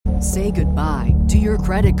Say goodbye to your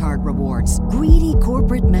credit card rewards. Greedy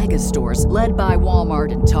corporate mega stores, led by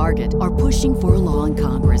Walmart and Target, are pushing for a law in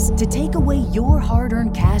Congress to take away your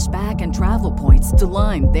hard-earned cash back and travel points to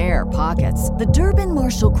line their pockets. The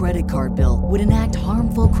Durbin-Marshall credit card bill would enact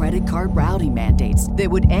harmful credit card routing mandates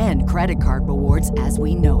that would end credit card rewards as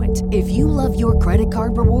we know it. If you love your credit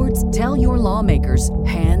card rewards, tell your lawmakers,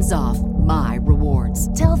 hands off my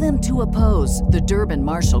rewards. Tell them to oppose the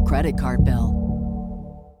Durbin-Marshall credit card bill.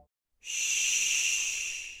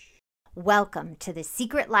 Welcome to the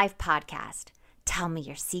Secret Life Podcast. Tell me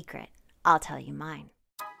your secret. I'll tell you mine.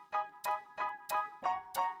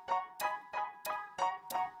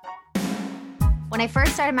 When I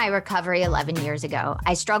first started my recovery 11 years ago,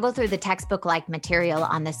 I struggled through the textbook-like material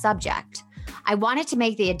on this subject. I wanted to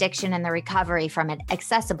make the addiction and the recovery from it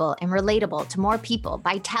accessible and relatable to more people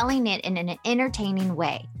by telling it in an entertaining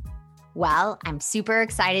way. Well, I'm super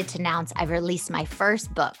excited to announce I've released my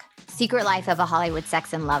first book, Secret Life of a Hollywood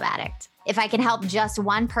Sex and Love Addict. If I can help just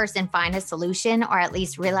one person find a solution or at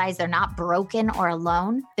least realize they're not broken or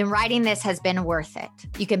alone, then writing this has been worth it.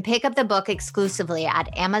 You can pick up the book exclusively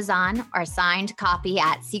at Amazon or signed copy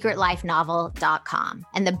at secretlifenovel.com.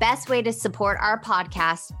 And the best way to support our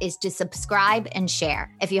podcast is to subscribe and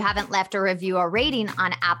share. If you haven't left a review or rating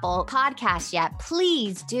on Apple Podcasts yet,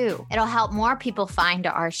 please do. It'll help more people find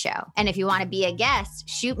our show. And if you want to be a guest,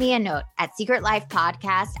 shoot me a note at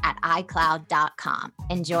secretlifepodcast@icloud.com.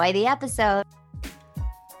 Enjoy the episode.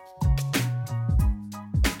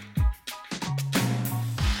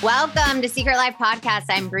 Welcome to Secret Life Podcast.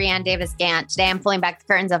 I'm Brianne Davis-Gant. Today I'm pulling back the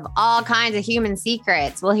curtains of all kinds of human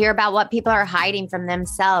secrets. We'll hear about what people are hiding from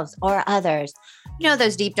themselves or others. You know,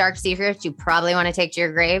 those deep, dark secrets you probably want to take to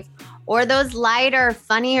your grave, or those lighter,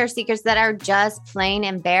 funnier secrets that are just plain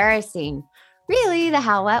embarrassing. Really, the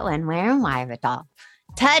how, what, when, where, and why of it all.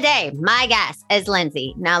 Today, my guest is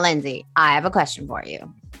Lindsay. Now, Lindsay, I have a question for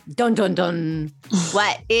you. Dun, dun, dun.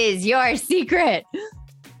 What is your secret?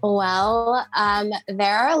 Well,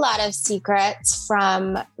 there are a lot of secrets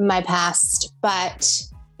from my past, but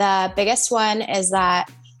the biggest one is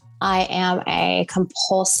that I am a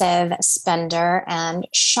compulsive spender and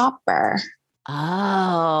shopper.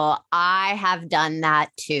 Oh, I have done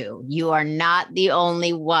that too. You are not the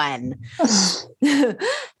only one.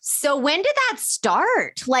 So when did that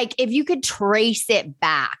start? Like, if you could trace it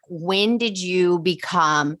back, when did you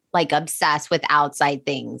become like obsessed with outside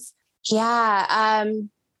things? Yeah,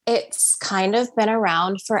 it's kind of been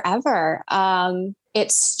around forever.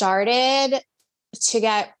 It started to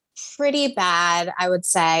get pretty bad, I would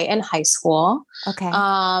say, in high school. Okay.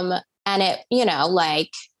 And it,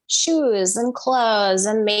 like shoes and clothes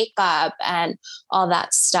and makeup and all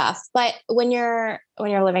that stuff. But when you're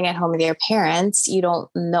living at home with your parents, you don't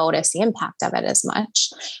notice the impact of it as much.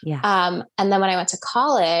 Yeah. And then when I went to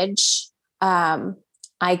college,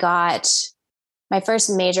 I got my first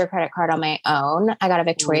major credit card on my own. I got a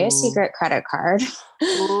Victoria's Secret credit card.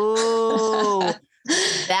 Ooh,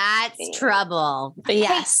 that's trouble. But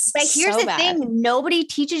yes. But here's the thing. Nobody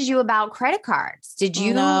teaches you about credit cards. Did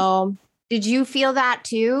you? No. Did you feel that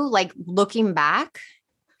too? Like looking back?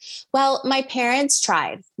 Well, my parents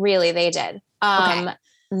tried. Really, they did. Okay.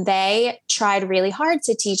 They tried really hard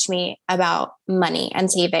to teach me about money and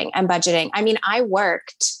saving and budgeting. I mean, I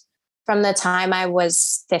worked from the time I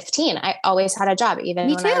was 15. I always had a job, even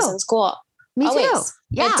when I was in school. Me always. Too.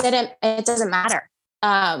 Yeah. It doesn't matter.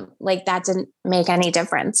 Like that didn't make any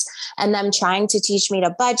difference. And them trying to teach me to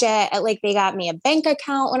budget, like they got me a bank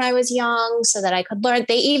account when I was young so that I could learn.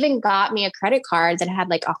 They even got me a credit card that had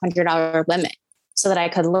like $100 limit so that I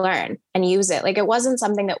could learn and use it. Like it wasn't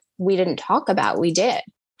something that we didn't talk about. We did.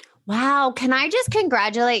 Wow. Can I just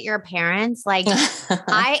congratulate your parents? Like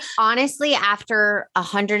I honestly, after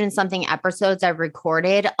 100 and something episodes I've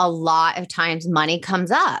recorded, a lot of times money comes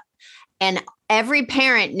up and every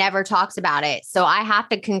parent never talks about it. So I have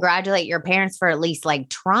to congratulate your parents for at least like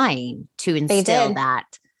trying to instill that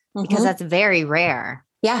because that's very rare.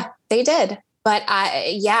 Yeah, they did. But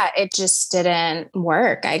it just didn't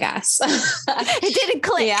work, I guess. It didn't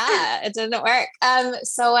click. Yeah, it didn't work.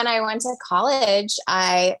 So when I went to college,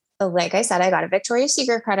 like I said, I got a Victoria's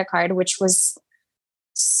Secret credit card, which was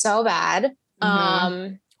so bad.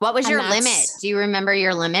 What was your limit? Do you remember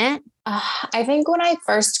your limit? I think when I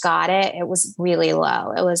first got it, it was really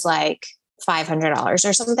low. It was like $500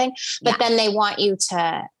 or something. But then they want you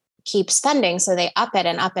to keep spending. So they up it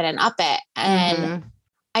and up it and up it. And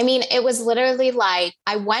I mean, it was literally like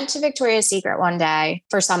I went to Victoria's Secret one day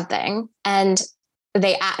for something and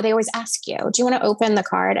they always ask you, do you want to open the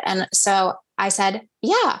card? And so I said,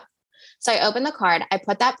 yeah. So I opened the card. I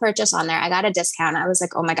put that purchase on there. I got a discount. I was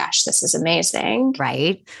like, oh my gosh, this is amazing.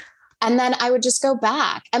 Right. And then I would just go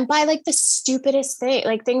back and buy like the stupidest thing,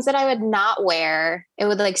 like things that I would not wear. It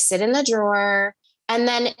would like sit in the drawer. And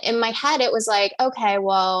then in my head, it was like, okay,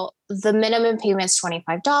 well, the minimum payment's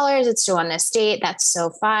 $25. It's due on this date. That's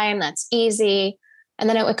so fine. That's easy. And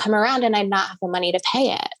then it would come around and I'd not have the money to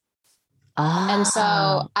pay it. Oh. And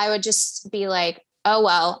so I would just be like, oh,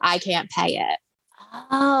 well, I can't pay it.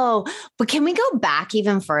 Oh, but can we go back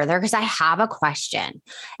even further? Because I have a question.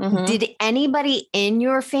 Mm-hmm. Did anybody in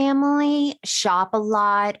your family shop a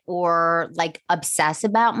lot or like obsess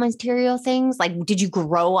about material things? Like, did you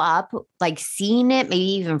grow up like seeing it, maybe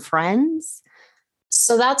even friends?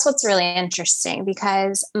 So that's what's really interesting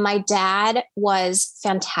because my dad was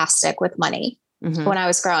fantastic with money when I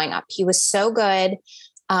was growing up. He was so good.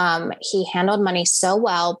 He handled money so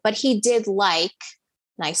well, but he did like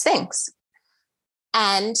nice things.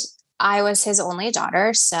 And I was his only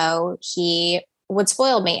daughter, so he would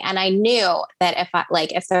spoil me. And I knew that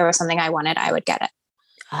if there was something I wanted, I would get it.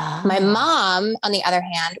 Oh. My mom, on the other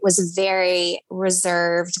hand, was very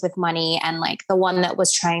reserved with money and like the one that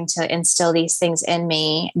was trying to instill these things in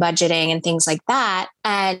me, budgeting and things like that.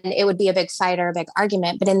 And it would be a big fight or a big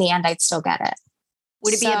argument, but in the end, I'd still get it.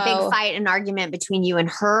 Would it be a big fight, an argument between you and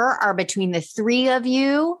her or between the three of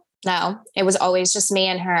you? No, it was always just me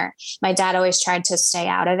and her. My dad always tried to stay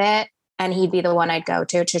out of it and he'd be the one I'd go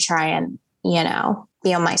to try and,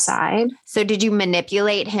 be on my side. So did you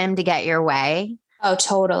manipulate him to get your way? Oh,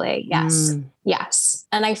 totally. Yes. Yes.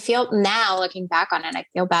 And I feel now looking back on it, I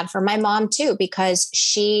feel bad for my mom too, because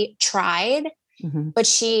she tried, but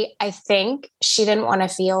I think she didn't want to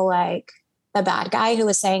feel like the bad guy who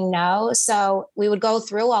was saying no. So we would go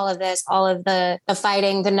through all of this, all of the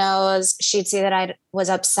fighting, the no's. She'd see that I was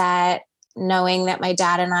upset knowing that my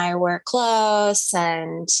dad and I were close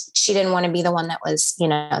and she didn't want to be the one that was, the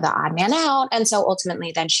odd man out. And so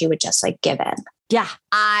ultimately then she would just like give in. Yeah.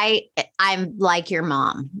 I'm like your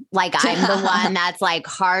mom. Like I'm the one that's like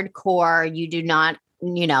hardcore. You do not,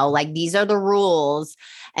 like these are the rules.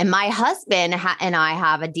 And my husband and I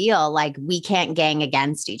have a deal. Like we can't gang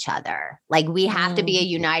against each other. Like we have to be a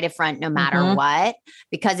united front no matter what,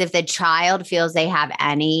 because if the child feels they have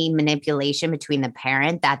any manipulation between the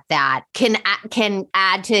parent, that can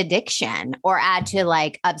add to addiction or add to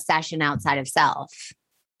like obsession outside of self.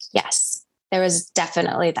 Yes, there was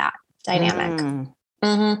definitely that dynamic.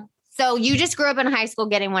 So you just grew up in high school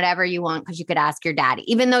getting whatever you want because you could ask your daddy,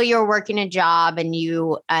 even though you were working a job and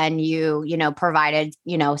you provided,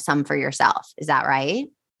 some for yourself. Is that right?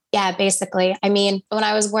 Yeah, basically. I mean, when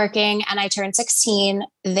I was working and I turned 16,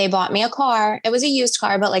 they bought me a car. It was a used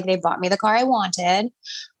car, but like they bought me the car I wanted.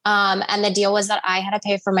 And the deal was that I had to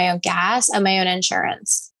pay for my own gas and my own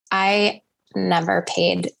insurance. I never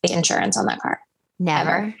paid the insurance on that car.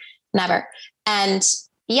 Never. And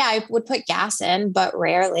yeah, I would put gas in, but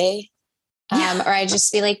rarely. Or I'd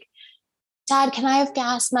just be like, Dad, can I have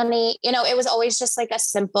gas money? It was always just like a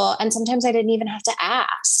simple, and sometimes I didn't even have to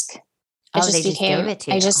ask. They just gave it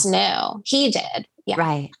to you. I just knew. He did. Yeah.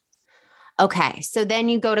 Right. Okay. So then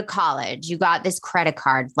you go to college, you got this credit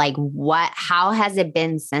card. Like how has it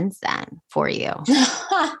been since then for you?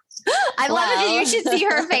 I love it. You should see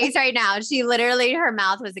her face right now. She literally, her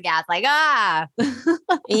mouth was aghast, like,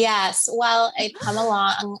 Yes. Well, it's come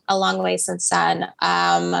a long way since then.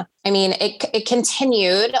 I mean, it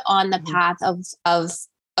continued on the path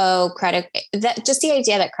of credit. Just the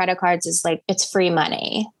idea that credit cards is like, it's free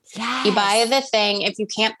money. Yes. You buy the thing. If you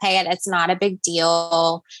can't pay it, it's not a big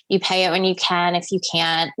deal. You pay it when you can. If you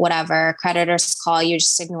can't, whatever, creditors call you,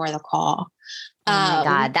 just ignore the call. Oh my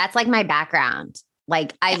God. That's like my background.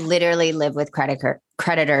 Like I literally live with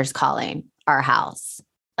creditors calling our house.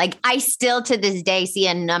 Like I still to this day see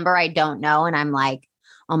a number I don't know. And I'm like,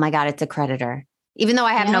 oh my God, it's a creditor. Even though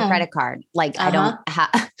I have no credit card. Like I don't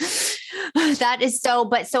have, that is so,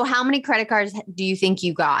 but so how many credit cards do you think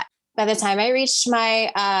you got? By the time I reached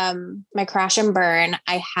my crash and burn,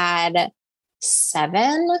 I had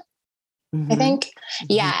 7. I think.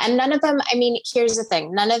 Yeah. And none of them, I mean, here's the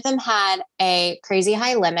thing. None of them had a crazy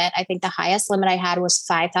high limit. I think the highest limit I had was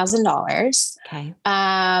 $5,000. Okay.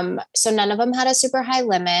 So none of them had a super high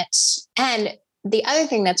limit. And the other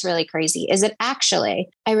thing that's really crazy is that actually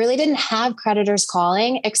I really didn't have creditors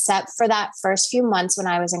calling except for that first few months when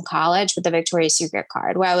I was in college with the Victoria's Secret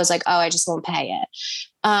card where I was like, oh, I just won't pay it.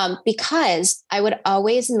 Because I would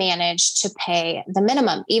always manage to pay the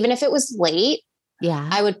minimum, even if it was late. Yeah.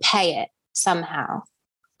 I would pay it somehow.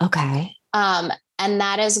 Okay. And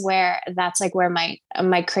that's like where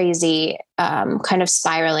my crazy kind of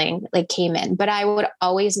spiraling, like came in, but I would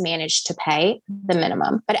always manage to pay the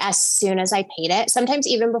minimum. But as soon as I paid it, sometimes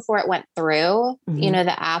even before it went through,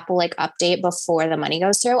 the app will like update before the money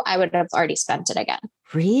goes through, I would have already spent it again.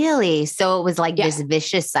 Really? So it was like this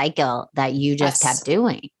vicious cycle that you just kept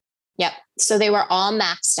doing. Yep. So they were all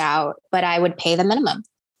maxed out, but I would pay the minimum.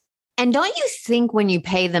 And don't you think when you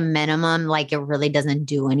pay the minimum, like it really doesn't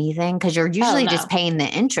do anything? Because you're usually just paying the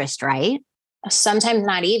interest, right? Sometimes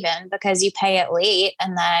not even, because you pay it late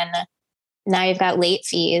and then now you've got late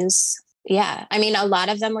fees. Yeah. I mean, a lot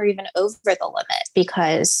of them were even over the limit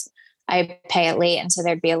because I pay it late. And so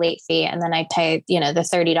there'd be a late fee. And then I pay, the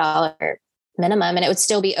 $30 minimum and it would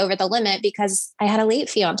still be over the limit because I had a late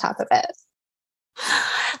fee on top of it.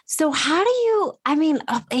 So how do you,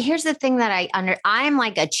 here's the thing that I'm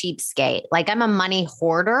like a cheapskate. Like I'm a money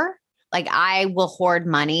hoarder. Like I will hoard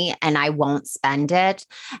money and I won't spend it.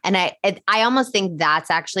 And I almost think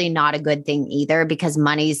that's actually not a good thing either, because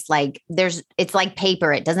money's like, it's like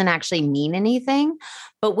paper. It doesn't actually mean anything.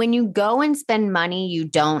 But when you go and spend money you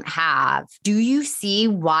don't have, do you see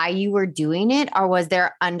why you were doing it? Or was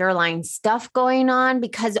there underlying stuff going on?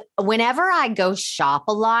 Because whenever I go shop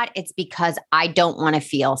a lot, it's because I don't want to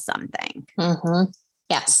feel something. Mm-hmm.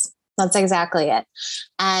 Yes, that's exactly it.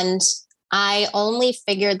 And I only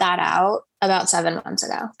figured that out about 7 months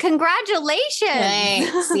ago. Congratulations.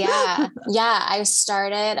 Thanks. Yeah. I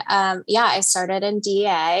started in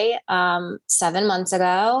DA 7 months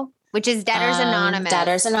ago. Which is Debtors Anonymous.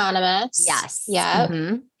 Debtors Anonymous. Yes. Yeah.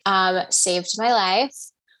 Mm-hmm. Saved my life.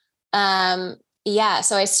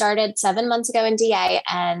 So I started 7 months ago in DA,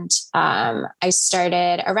 and I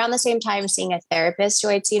started around the same time seeing a therapist who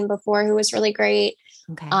I'd seen before who was really great.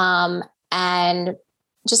 Okay. And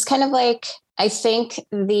just kind of like, I think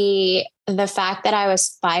the fact that I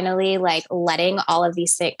was finally like letting all of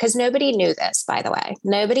these things, because nobody knew this, by the way,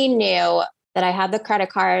 nobody knew that I had the credit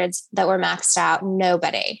cards that were maxed out.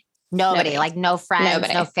 Nobody, like no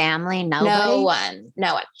friends, no family, no one,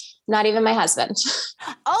 not even my husband.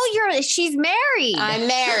 Oh, she's married. I'm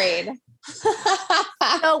married.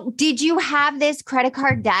 So did you have this credit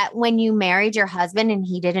card debt when you married your husband and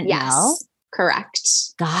he didn't know? Correct.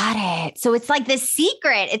 Got it. So it's like the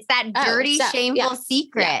secret. It's that dirty, shameful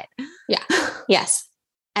secret. Yeah. Yes.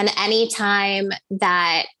 And anytime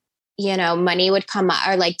that, money would come up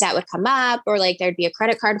or like debt would come up or like there'd be a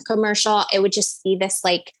credit card commercial, it would just be this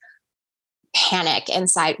like panic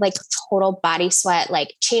inside, like total body sweat,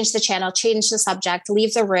 like change the channel, change the subject,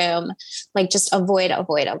 leave the room, like just avoid.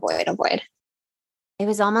 It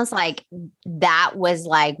was almost like that was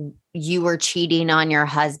like you were cheating on your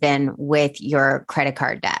husband with your credit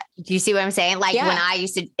card debt. Do you see what I'm saying? Like when I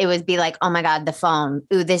used to, it would be like, oh my God, the phone.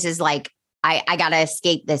 Ooh, this is like, I got to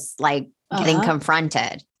escape this, like getting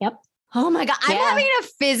confronted. Yep. Oh my God. I'm having a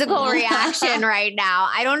physical reaction right now.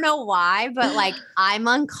 I don't know why, but like I'm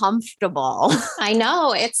uncomfortable. I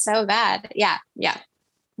know, it's so bad. Yeah.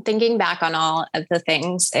 Thinking back on all of the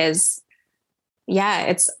things is,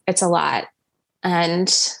 it's a lot. And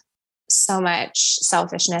so much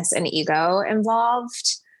selfishness and ego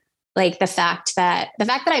involved. Like the fact that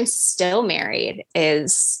I'm still married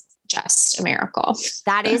is just a miracle.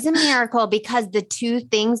 That is a miracle, because the two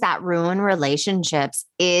things that ruin relationships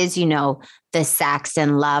is, the sex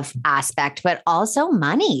and love aspect, but also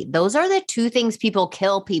money. Those are the two things people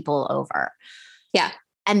kill people over. Yeah.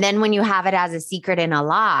 And then when you have it as a secret and a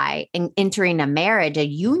lie and entering a marriage, a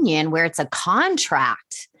union where it's a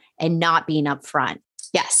contract and not being upfront.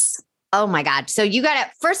 Yes. Oh my God. So you got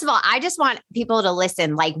to, first of all, I just want people to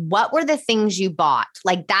listen. Like, what were the things you bought?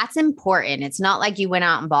 Like, that's important. It's not like you went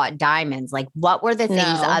out and bought diamonds. Like, what were the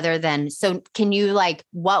things other than, so can you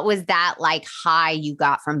what was that like high you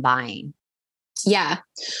got from buying? Yeah.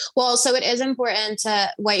 Well, so it is important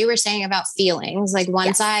to what you were saying about feelings. Like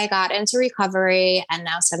once I got into recovery and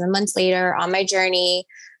now 7 months later on my journey,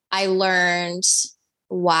 I learned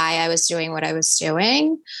why I was doing what I was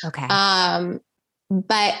doing. Okay.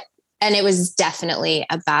 And it was definitely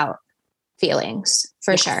about feelings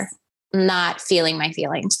for sure. Not feeling my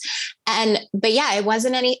feelings. But it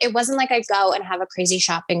wasn't like I'd go and have a crazy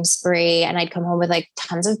shopping spree and I'd come home with like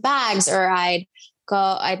tons of bags, or I'd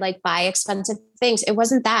like buy expensive things. It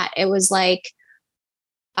wasn't that. It was like,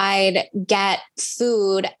 I'd get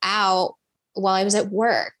food out while I was at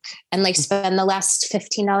work and like spend the last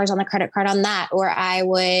 $15 on the credit card on that. Or I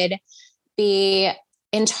would be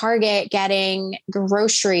in Target getting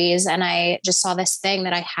groceries and I just saw this thing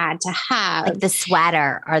that I had to have. Like the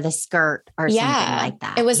sweater or the skirt or something like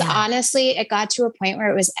that. It was honestly, it got to a point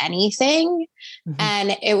where it was anything. Mm-hmm.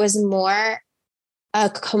 And it was more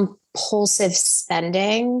compulsive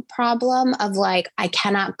spending problem of like, I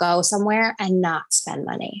cannot go somewhere and not spend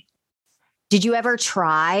money. Did you ever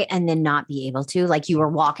try and then not be able to? Like you were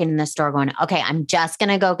walking in the store going, okay, I'm just going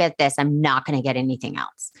to go get this. I'm not going to get anything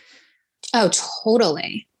else. Oh,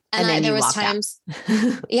 totally. And then there was times,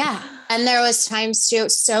 yeah. And there was times too,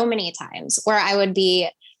 so many times where I would be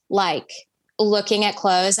like looking at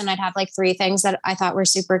clothes and I'd have like 3 things that I thought were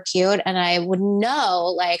super cute. And I would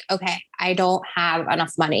know like, okay, I don't have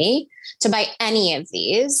enough money to buy any of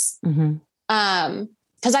these. Mm-hmm.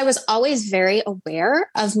 Because I was always very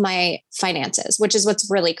aware of my finances, which is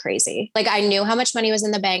what's really crazy. Like I knew how much money was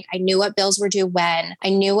in the bank. I knew what bills were due when. I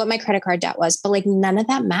knew what my credit card debt was, but like none of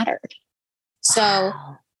that mattered. So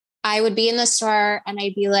I would be in the store and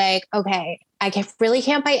I'd be like, okay, really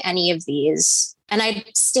can't buy any of these. And I'd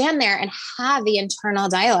stand there and have the internal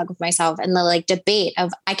dialogue with myself and the like debate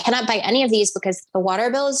of I cannot buy any of these because the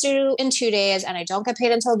water bill is due in 2 days and I don't get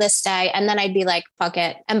paid until this day. And then I'd be like, fuck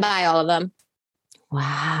it, and buy all of them.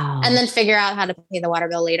 Wow. And then figure out how to pay the water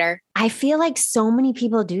bill later. I feel like so many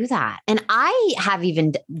people do that. And I have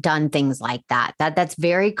even done things like that. That's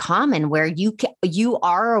very common where you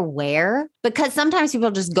are aware, because sometimes people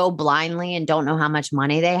just go blindly and don't know how much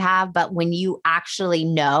money they have. But when you actually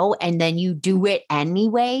know and then you do it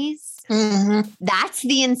anyways, that's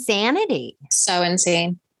the insanity. So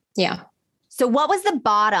insane. Yeah. So what was the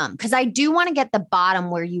bottom? Because I do want to get the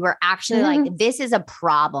bottom where you were actually like, this is a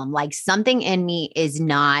problem. Like something in me is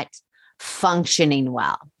not functioning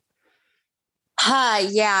well.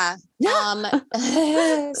 Yeah.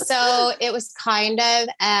 So it was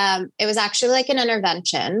it was actually like an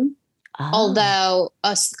intervention, although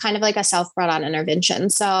kind of like a self-brought on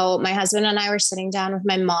intervention. So my husband and I were sitting down with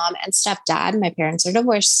my mom and stepdad. My parents are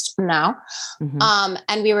divorced now.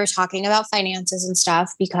 And we were talking about finances and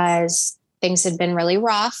stuff because things had been really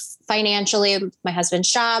rough financially, my husband's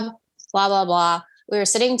job, blah, blah, blah. We were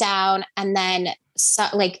sitting down and then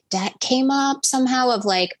like debt came up somehow of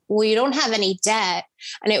like, well, you don't have any debt.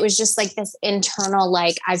 And it was just like this internal,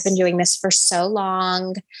 like, I've been doing this for so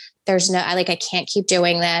long. I can't keep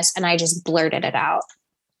doing this. And I just blurted it out.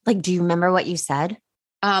 Like, do you remember what you said?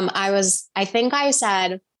 I think I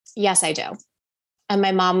said, yes, I do. And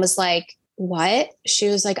my mom was like, what? She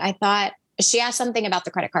was like, she asked something about the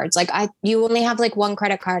credit cards. Like, you only have like 1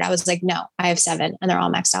 credit card. I was like, no, I have 7 and they're all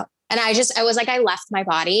maxed out. And I was like, I left my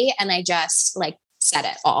body and I just like said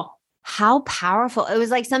it all. How powerful. It was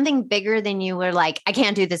like something bigger than you were like, I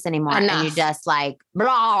can't do this anymore. Enough. And you just like,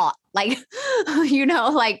 blah, like,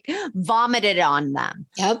 like vomited on them.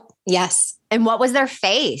 Yep. Yes. And what was their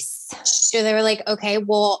face? So they were like, okay,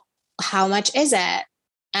 well, how much is it?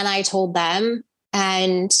 And I told them,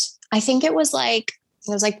 and I think it was like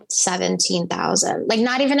 17,000, like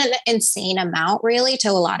not even an insane amount really to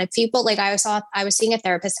a lot of people. Like I was seeing a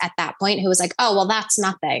therapist at that point who was like, oh, well, that's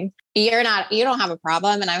nothing. You don't have a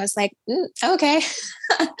problem. And I was like, okay.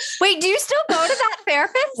 Wait, do you still go to that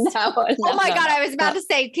therapist? No. Oh my God. I was about to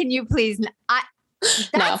say, can you please?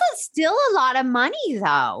 That's still a lot of money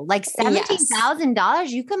though. Like $17,000,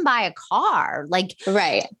 you can buy a car. Like,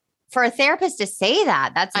 right. For a therapist to say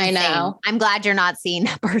that, that's insane. I know. I'm glad you're not seeing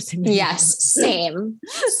that person anymore. Yes, same.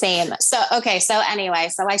 So, okay. So anyway,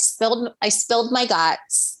 I spilled my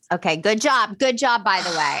guts. Okay. Good job. Good job, by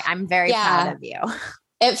the way. I'm very proud of you.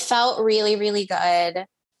 It felt really, really good.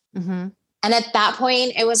 Mm-hmm. And at that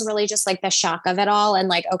point, it was really just like the shock of it all. And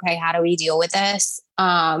like, okay, how do we deal with this?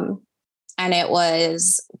 And it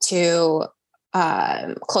was to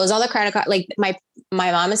close all the credit card. Like my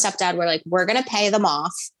mom and stepdad were like, we're going to pay them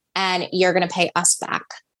off. And you're going to pay us back.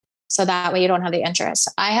 So that way you don't have the interest.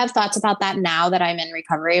 I have thoughts about that now that I'm in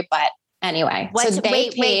recovery. But anyway,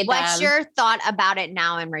 what's your thought about it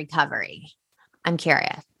now in recovery? I'm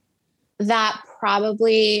curious. That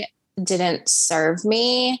probably didn't serve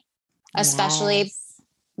me, especially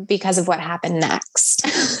because of what happened next.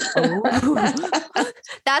 That's like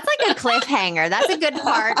a cliffhanger. That's a good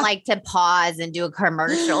part, like to pause and do a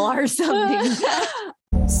commercial or something.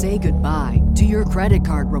 Say goodbye to your credit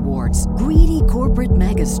card rewards. Greedy corporate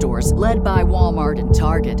mega stores, led by Walmart and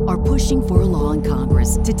Target, are pushing for a law in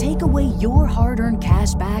Congress to take away your hard-earned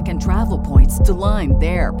cash back and travel points to line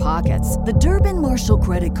their pockets. The Durbin-Marshall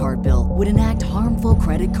credit card bill would enact harmful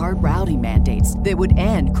credit card routing mandates that would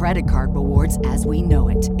end credit card rewards as we know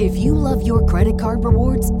it. If you love your credit card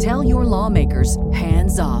rewards, tell your lawmakers,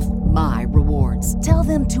 hands off my rewards. Tell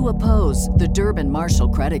them to oppose the Durbin-Marshall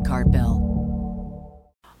credit card bill.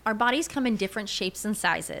 Our bodies come in different shapes and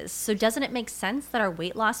sizes, so doesn't it make sense that our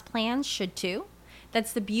weight loss plans should too?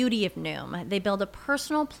 That's the beauty of Noom. They build a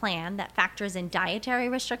personal plan that factors in dietary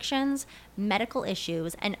restrictions, medical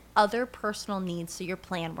issues, and other personal needs so your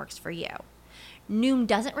plan works for you. Noom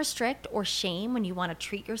doesn't restrict or shame when you want to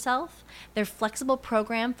treat yourself. Their flexible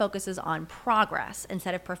program focuses on progress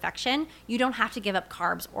instead of perfection. You don't have to give up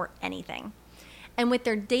carbs or anything. And with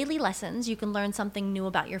their daily lessons, you can learn something new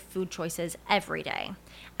about your food choices every day.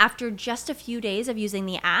 After just a few days of using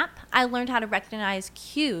the app, I learned how to recognize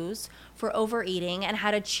cues for overeating and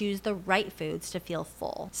how to choose the right foods to feel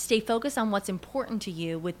full. Stay focused on what's important to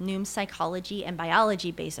you with Noom's psychology and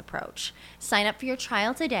biology-based approach. Sign up for your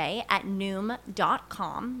trial today at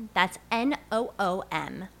Noom.com. That's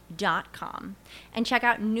Noom.com. And check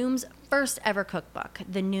out Noom's first ever cookbook,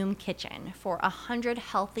 The Noom Kitchen, for 100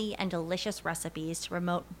 healthy and delicious recipes to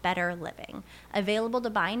promote better living. Available to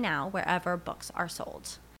buy now wherever books are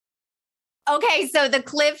sold. Okay, so the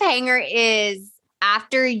cliffhanger is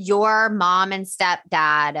after your mom and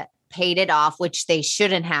stepdad paid it off, which they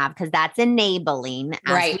shouldn't have because that's enabling,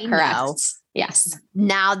 as we know. Yes.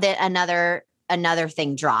 Now that another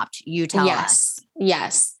thing dropped, you tell us.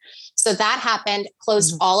 Yes. So that happened,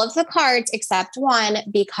 closed all of the cards except one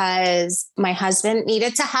because my husband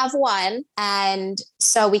needed to have one. And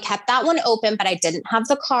so we kept that one open, but I didn't have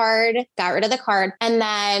the card, got rid of the card. And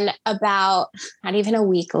then about not even a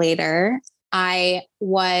week later, I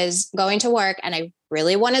was going to work and I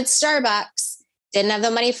really wanted Starbucks, didn't have the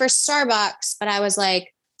money for Starbucks, but I was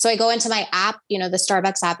like, so I go into my app, the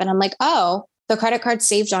Starbucks app, and I'm like, oh, the credit card's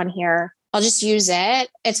saved on here. I'll just use it.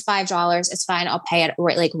 It's $5. It's fine. I'll pay it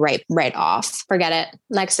right off. Forget it.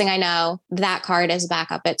 Next thing I know, that card is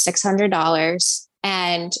back up at $600.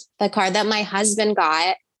 And the card that my husband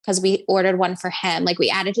got, because we ordered one for him, we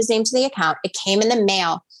added his name to the account. It came in the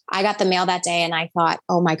mail. I got the mail that day and I thought,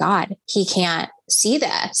 oh my God, he can't see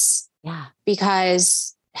this. Yeah.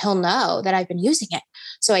 Because he'll know that I've been using it.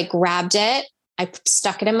 So I grabbed it. I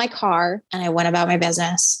stuck it in my car and I went about my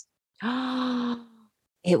business.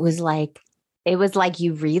 It was like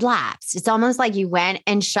you relapsed. It's almost like you went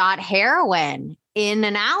and shot heroin in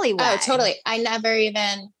an alleyway. Oh, totally. I never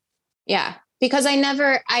even, because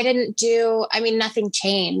nothing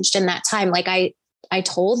changed in that time. I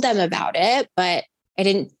told them about it, but I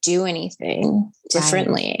didn't do anything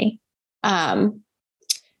differently. Right.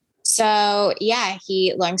 So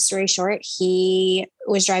long story short, he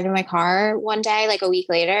was driving my car one day, a week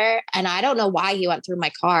later, and I don't know why he went through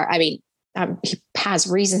my car. I mean, he has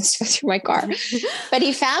reasons to go through my car, but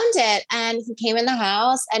he found it and he came in the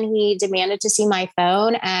house and he demanded to see my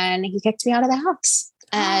phone and he kicked me out of the house.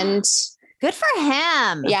 And good for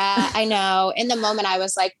him. Yeah, I know. In the moment I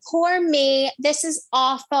was like, poor me, this is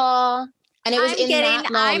awful. And it was that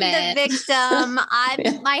moment. I'm the victim.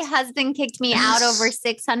 My husband kicked me out over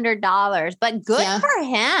 $600, but good for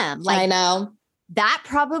him. I know. That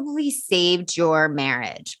probably saved your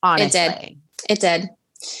marriage, honestly. It did.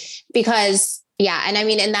 Because, and I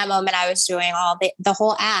mean, in that moment, I was doing all the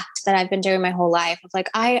whole act that I've been doing my whole life of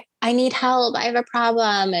I need help. I have a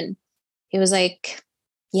problem. And he was like,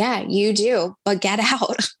 yeah, you do, but get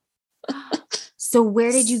out. So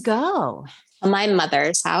where did you go? My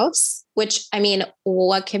mother's house, which, I mean,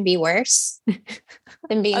 what can be worse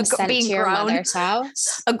than being sent to your mother's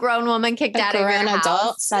house? A grown woman kicked out of your house. A grown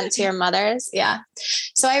adult sent to your mother's. Yeah.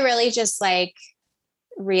 So I really just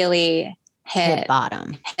really hit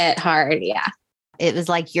bottom, hit hard. Yeah. It was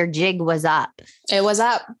like your jig was up. It was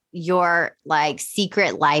up. Your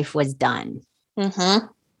secret life was done. Mm-hmm.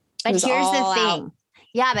 But here's the thing. Out.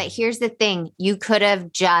 Yeah. But here's the thing. You could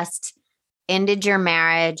have just ended your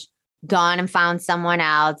marriage, gone and found someone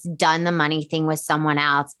else, done the money thing with someone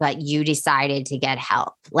else, but you decided to get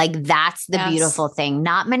help. That's the beautiful thing.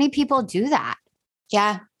 Not many people do that.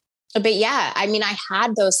 Yeah. But I mean, I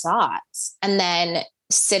had those thoughts and then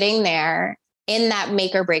sitting there in that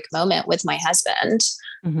make or break moment with my husband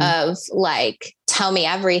of tell me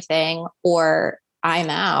everything or I'm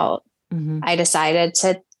out. Mm-hmm. I decided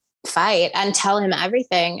to fight and tell him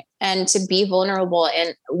everything and to be vulnerable.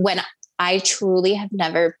 And when I truly have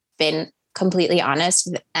never been completely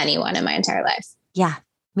honest with anyone in my entire life. Yeah,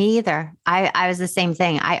 me either. I was the same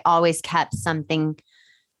thing. I always kept something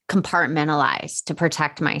compartmentalized to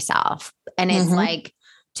protect myself. And it's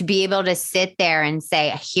to be able to sit there and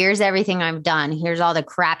say, here's everything I've done. Here's all the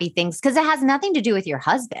crappy things. Because it has nothing to do with your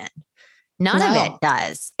husband. None of it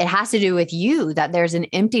does. It has to do with you, that there's an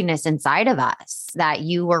emptiness inside of us that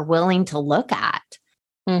you were willing to look at.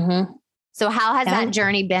 Mm-hmm. So how has that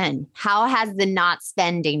journey been? How has the not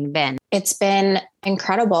spending been? It's been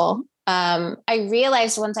incredible. I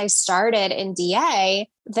realized once I started in DA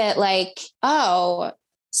that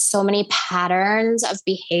so many patterns of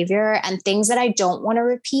behavior and things that I don't want to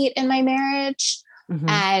repeat in my marriage. Mhm.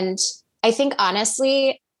 And I think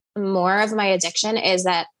honestly, more of my addiction is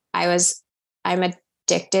that I was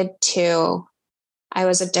addicted to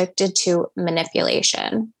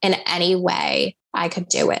manipulation in any way I could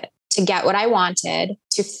do it to get what I wanted,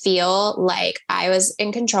 to feel like I was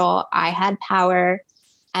in control, I had power,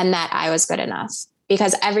 and that I was good enough.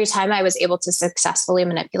 Because every time I was able to successfully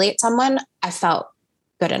manipulate someone, I felt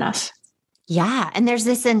good enough. Yeah. And there's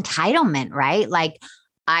this entitlement, right? Like,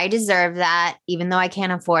 I deserve that, even though I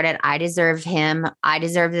can't afford it. I deserve him. I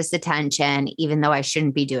deserve this attention, even though I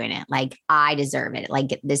shouldn't be doing it. Like, I deserve it.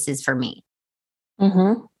 Like, this is for me.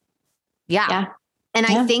 Mm-hmm. Yeah. And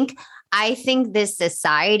Yeah. I think this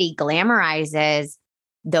society glamorizes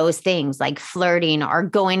those things like flirting or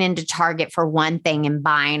going into Target for one thing and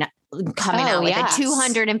coming out with a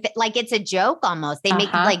 200 and like, it's a joke almost. They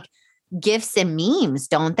make like gifts and memes,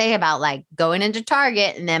 don't they? About like going into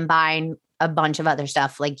Target and then buying a bunch of other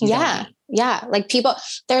stuff. Like, yeah. Like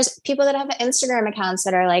there's people that have Instagram accounts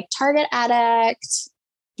that are like Target addict.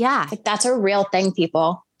 Yeah. Like that's a real thing,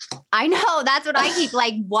 people. I know. That's what I keep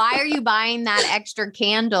like, why are you buying that extra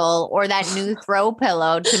candle or that new throw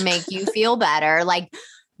pillow to make you feel better? Like,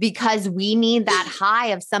 because we need that high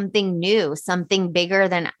of something new, something bigger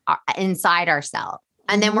than inside ourselves.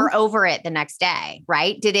 And then we're over it the next day,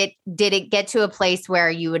 right? Did it get to a place where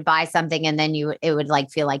you would buy something and then it would like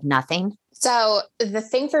feel like nothing? So the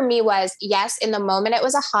thing for me was, yes, in the moment it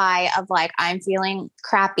was a high of like, I'm feeling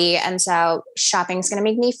crappy. And so shopping's going to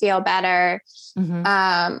make me feel better.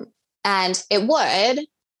 Mm-hmm. And it would,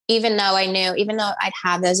 even though I'd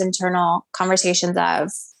have those internal conversations of,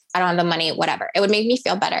 I don't have the money, whatever, it would make me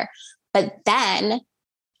feel better. But then,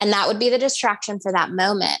 and that would be the distraction for that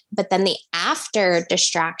moment. But then the after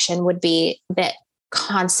distraction would be the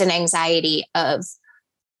constant anxiety of,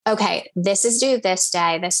 okay, this is due this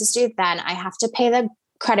day. This is due then. I have to pay the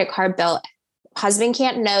credit card bill. Husband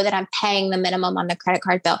can't know that I'm paying the minimum on the credit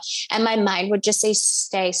card bill. And my mind would just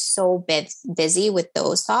stay so busy with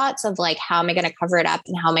those thoughts of like, how am I going to cover it up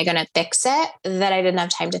and how am I going to fix it, that I didn't have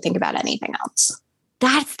time to think about anything else.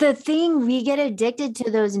 That's the thing. We get addicted to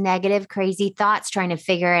those negative, crazy thoughts trying to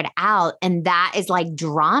figure it out. And that is like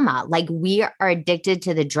drama. Like, we are addicted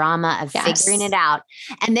to the drama of figuring it out.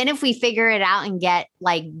 And then if we figure it out and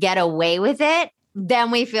get away with it, then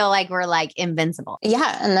we feel like we're like invincible.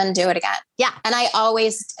 Yeah. And then do it again. Yeah. And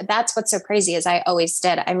that's what's so crazy is I always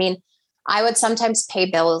did. I mean, I would sometimes pay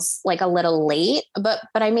bills like a little late, but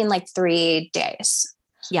I mean like 3 days.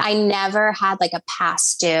 Yeah. I never had like a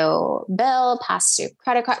past due bill, past due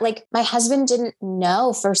credit card. Like, my husband didn't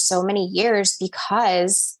know for so many years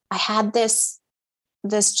because I had this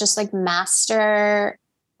just like master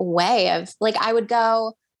way of like, I would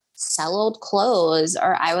go sell old clothes,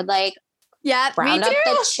 or I would like, round up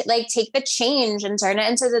take the change and turn it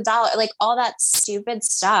into the dollar, like all that stupid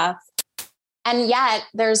stuff. And yet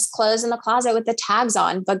there's clothes in the closet with the tags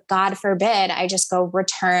on, but God forbid I just go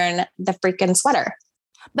return the freaking sweater.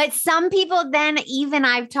 But some people then, even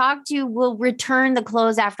I've talked to, will return the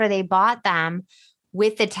clothes after they bought them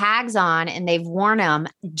with the tags on and they've worn them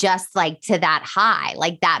just like to that high,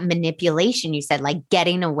 like that manipulation you said, like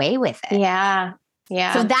getting away with it. Yeah.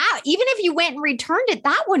 Yeah. So that, even if you went and returned it,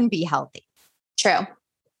 that wouldn't be healthy. True.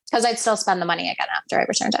 Because I'd still spend the money again after I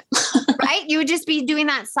returned it. Right? You would just be doing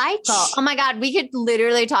that cycle. Oh my God, we could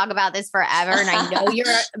literally talk about this forever. And I know you're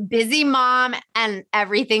a busy mom and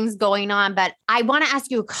everything's going on, but I want to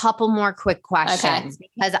ask you a couple more quick questions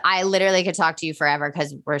because I literally could talk to you forever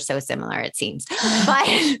because we're so similar, it seems.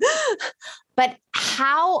 But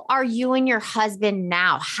how are you and your husband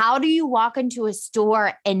now? How do you walk into a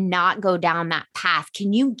store and not go down that path?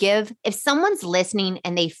 Can you give, if someone's listening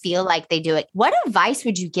and they feel like they do it, what advice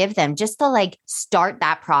would you give them just to like start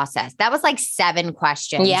that process? That was like 7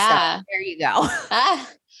 questions. Yeah. So there you go.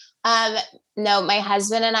 No, my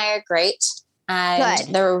husband and I are great.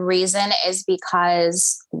 And the reason is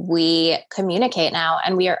because we communicate now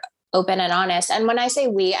and we are open and honest. And when I say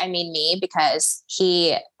we, I mean me, because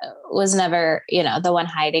he was never, the one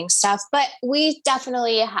hiding stuff, but we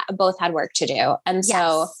definitely both had work to do. And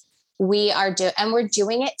so we are we're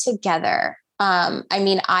doing it together. I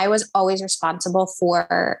mean, I was always responsible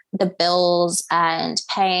for the bills and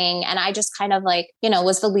paying, and I just kind of like,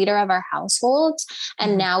 was the leader of our household.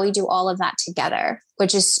 And now we do all of that together,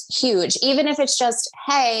 which is huge. Even if it's just,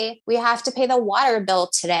 hey, we have to pay the water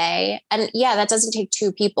bill today. And that doesn't take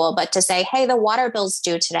 2 people, but to say, hey, the water bill's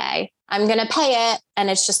due today, I'm going to pay it.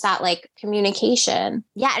 And it's just that like communication.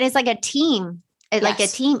 Yeah. And it's like a team. Like a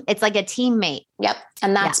team. It's like a teammate. Yep.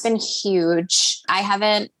 And that's been huge. I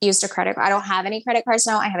haven't used a credit card. I don't have any credit cards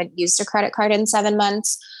now. I haven't used a credit card in 7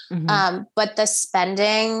 months. But the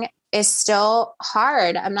spending is still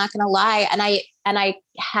hard. I'm not going to lie. And I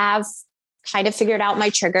have kind of figured out my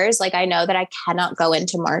triggers. Like I know that I cannot go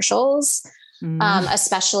into Marshall's,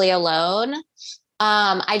 especially alone.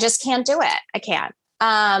 I just can't do it. I can't.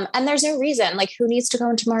 And there's no reason, like who needs to go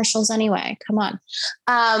into Marshall's anyway? Come on.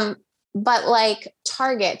 But like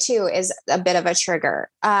Target too is a bit of a trigger.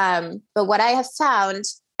 But what I have found,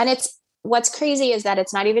 and what's crazy is that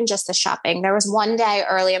it's not even just the shopping. There was one day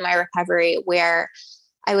early in my recovery where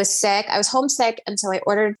I was sick. I was homesick. And so I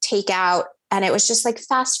ordered takeout and it was just like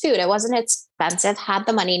fast food. It wasn't expensive, had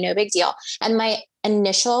the money, no big deal. And my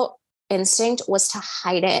initial instinct was to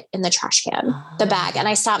hide it in the trash can, the bag. And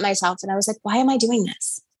I stopped myself and I was like, why am I doing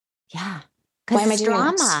this? Yeah. Why am I Because doing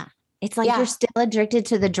drama. this? It's like you're still addicted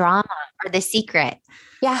to the drama or the secret.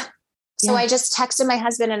 Yeah. So I just texted my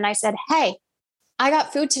husband and I said, hey, I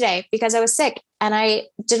got food today because I was sick and I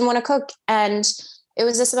didn't want to cook. And it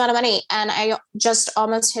was this amount of money. And I just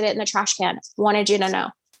almost hid it in the trash can. Wanted you to know.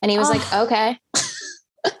 And he was like, okay.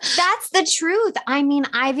 That's the truth. I mean,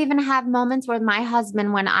 I've even had moments with my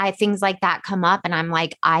husband when things like that come up and I'm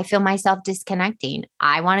like, I feel myself disconnecting.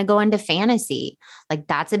 I want to go into fantasy. Like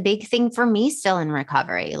that's a big thing for me still in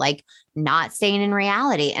recovery, like not staying in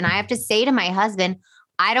reality. And I have to say to my husband,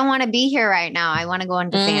 I don't want to be here right now. I want to go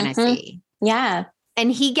into fantasy. Yeah.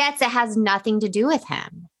 And he gets, it has nothing to do with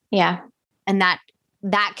him. Yeah. And that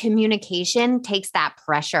communication takes that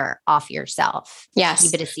pressure off yourself. Yes.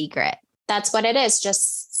 Keep it a secret. That's what it is.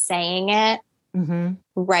 Just saying it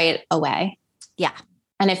right away. Yeah.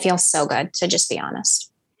 And it feels so good to just be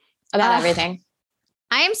honest about everything.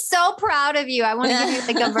 I am so proud of you. I want to give you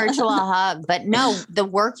like a virtual hug, but no, the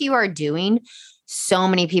work you are doing, so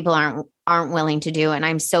many people aren't willing to do. And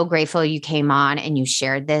I'm so grateful you came on and you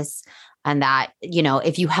shared this and that, you know,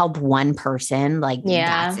 if you help one person, like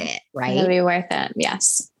that's it, right? It'll be worth it.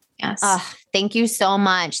 Yes. Yes. Thank you so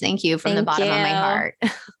much. Thank you from the bottom of my heart.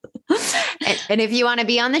 And if you want to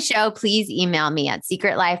be on the show, please email me at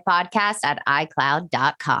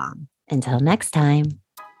secretlifepodcast@icloud.com. Until next time.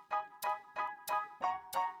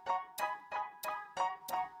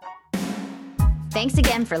 Thanks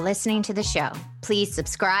again for listening to the show. Please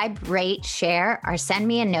subscribe, rate, share, or send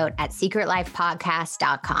me a note at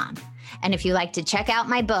secretlifepodcast.com. And if you like to check out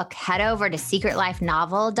my book, head over to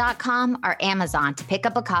secretlifenovel.com or Amazon to pick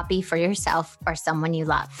up a copy for yourself or someone you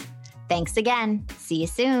love. Thanks again. See you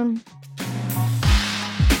soon.